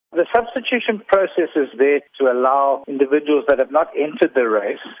The substitution process is there to allow individuals that have not entered the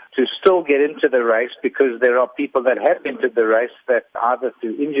race to still get into the race, because there are people that have entered the race that either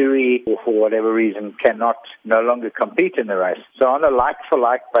through injury or for whatever reason cannot no longer compete in the race. So on a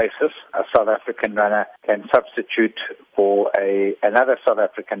like-for-like basis, a South African runner can substitute for another South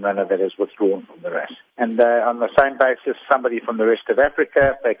African runner that is withdrawn from the race. And on the same basis, somebody from the rest of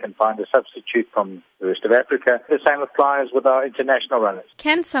Africa, they can find a substitute from the rest of Africa. The same applies with our international runners.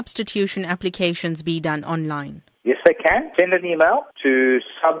 Can substitution applications be done online? Yes, they can. Send an email to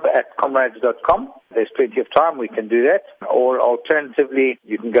sub@comrades.com. There's plenty of time. We can do that. Or alternatively,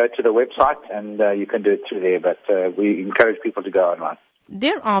 you can go to the website and you can do it through there. But we encourage people to go online.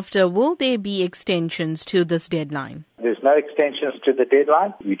 Thereafter, will there be extensions to this deadline? There's no extensions to the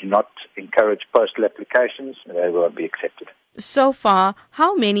deadline. We do not encourage postal applications. They won't be accepted. So far,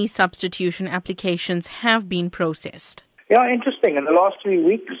 how many substitution applications have been processed? Yeah, interesting. In the last 3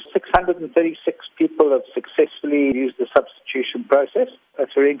 weeks, 636 people have successfully used the substitution process.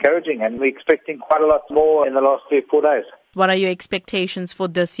 That's very encouraging, and we're expecting quite a lot more in the last 3 or 4 days. What are your expectations for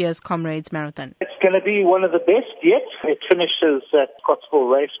this year's Comrades Marathon? It's going to be one of the best yet. It finishes at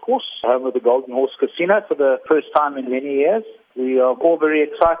Cotswold Racecourse, home of the Golden Horse Casino, for the first time in many years. We are all very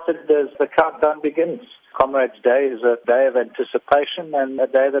excited as the countdown begins. Comrades Day is a day of anticipation and a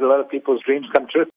day that a lot of people's dreams come true.